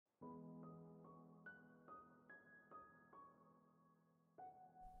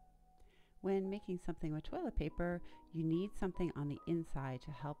When making something with toilet paper, you need something on the inside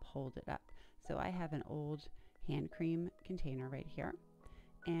to help hold it up. So I have an old hand cream container right here,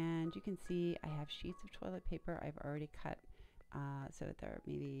 and you can see I have sheets of toilet paper I've already cut so there are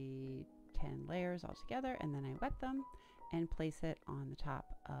maybe 10 layers all together, and then I wet them and place it on the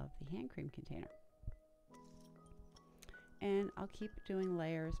top of the hand cream container. And I'll keep doing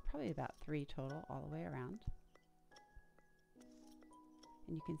layers, probably about 3 total all the way around.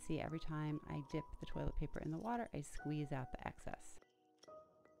 And you can see every time I dip the toilet paper in the water, I squeeze out the excess.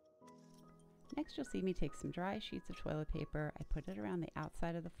 Next, you'll see me take some dry sheets of toilet paper. I put it around the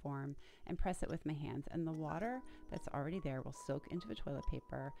outside of the form and press it with my hands, and the water that's already there will soak into the toilet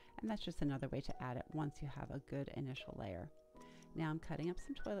paper, and that's just another way to add it once you have a good initial layer. Now I'm cutting up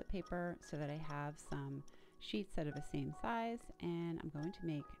some toilet paper so that I have some sheets that are the same size, and I'm going to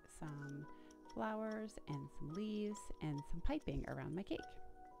make some flowers and some leaves and some piping around my cake.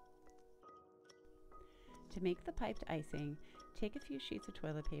 To make the piped icing, take a few sheets of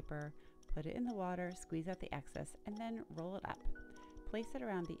toilet paper, put it in the water, squeeze out the excess, and then roll it up. Place it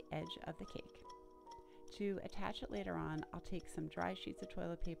around the edge of the cake. To attach it later on, I'll take some dry sheets of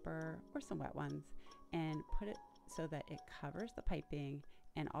toilet paper or some wet ones and put it so that it covers the piping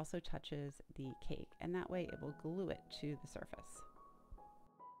and also touches the cake, and that way it will glue it to the surface.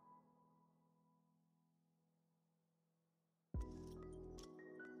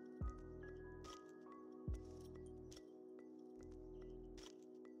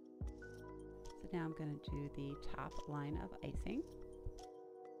 So now I'm going to do the top line of icing.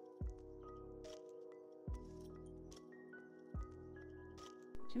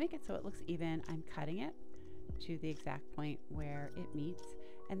 To make it so it looks even, I'm cutting it to the exact point where it meets,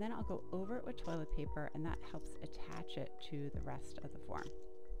 and then I'll go over it with toilet paper, and that helps attach it to the rest of the form.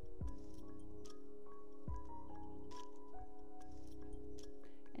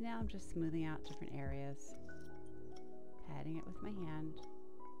 And now I'm just smoothing out different areas, patting it with my hand.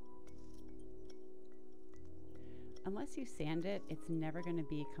 Unless you sand it, it's never going to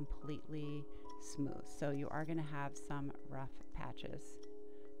be completely smooth, so you are going to have some rough patches,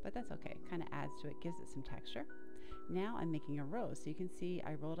 but that's okay. It kind of adds to it, gives it some texture. Now I'm making a rose, so you can see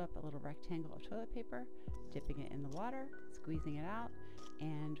I rolled up a little rectangle of toilet paper, dipping it in the water, squeezing it out,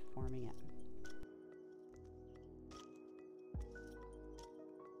 and forming it.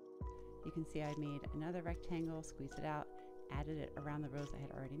 You can see I made another rectangle, squeezed it out, added it around the rose I had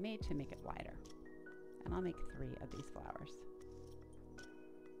already made to make it wider. And I'll make 3 of these flowers.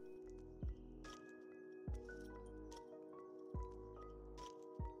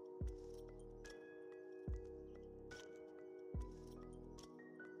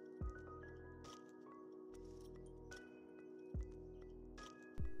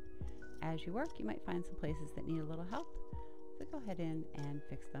 As you work, you might find some places that need a little help, so go ahead in and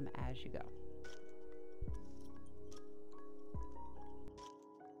fix them as you go.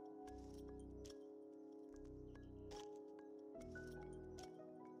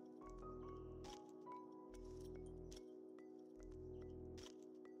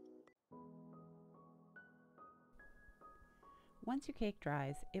 Once your cake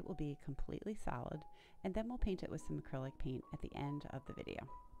dries, it will be completely solid, and then we'll paint it with some acrylic paint at the end of the video.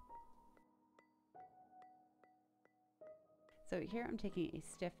 So here I'm taking a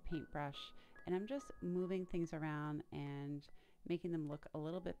stiff paintbrush, and I'm just moving things around and making them look a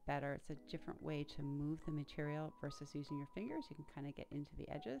little bit better. It's a different way to move the material versus using your fingers. You can kind of get into the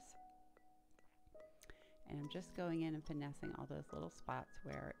edges. And I'm just going in and finessing all those little spots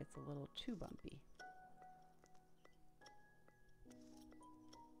where it's a little too bumpy.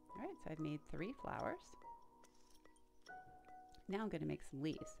 All right, so I've made 3 flowers. Now I'm going to make some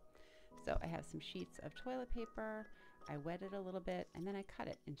leaves. So I have some sheets of toilet paper, I wet it a little bit, and then I cut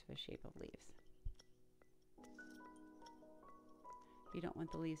it into the shape of leaves. If you don't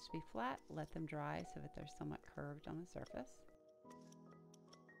want the leaves to be flat, let them dry so that they're somewhat curved on the surface.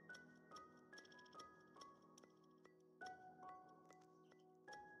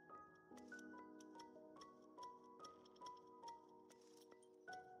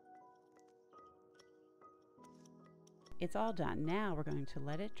 It's all done. Now we're going to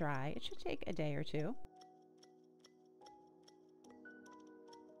let it dry. It should take a day or 2.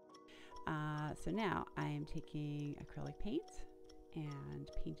 So now I am taking acrylic paint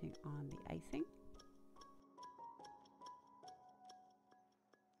and painting on the icing.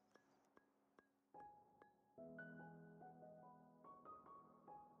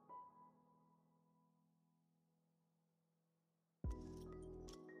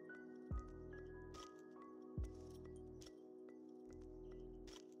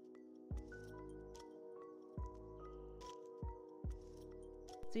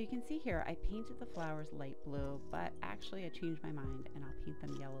 So you can see here I painted the flowers light blue, but actually I changed my mind and I'll paint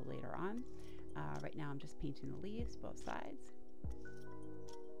them yellow later on. Right now I'm just painting the leaves, both sides.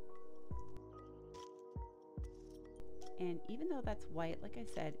 And even though that's white, like I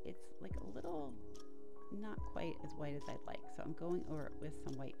said, it's like a little not quite as white as I'd like. So I'm going over it with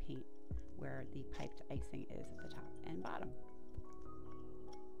some white paint where the piped icing is at the top and bottom.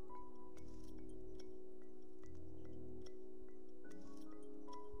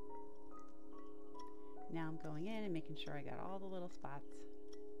 Now I'm going in and making sure I got all the little spots.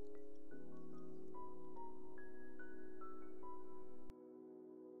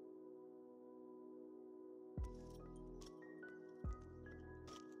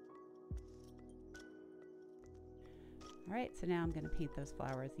 All right, so now I'm going to paint those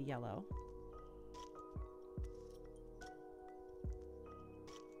flowers yellow.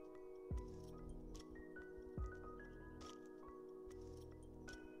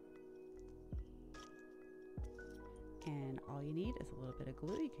 And all you need is a little bit of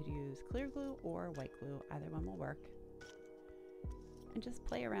glue. You could use clear glue or white glue, either one will work. And just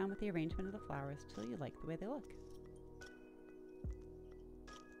play around with the arrangement of the flowers till you like the way they look.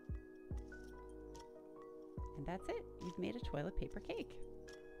 And that's it. You've made a toilet paper cake.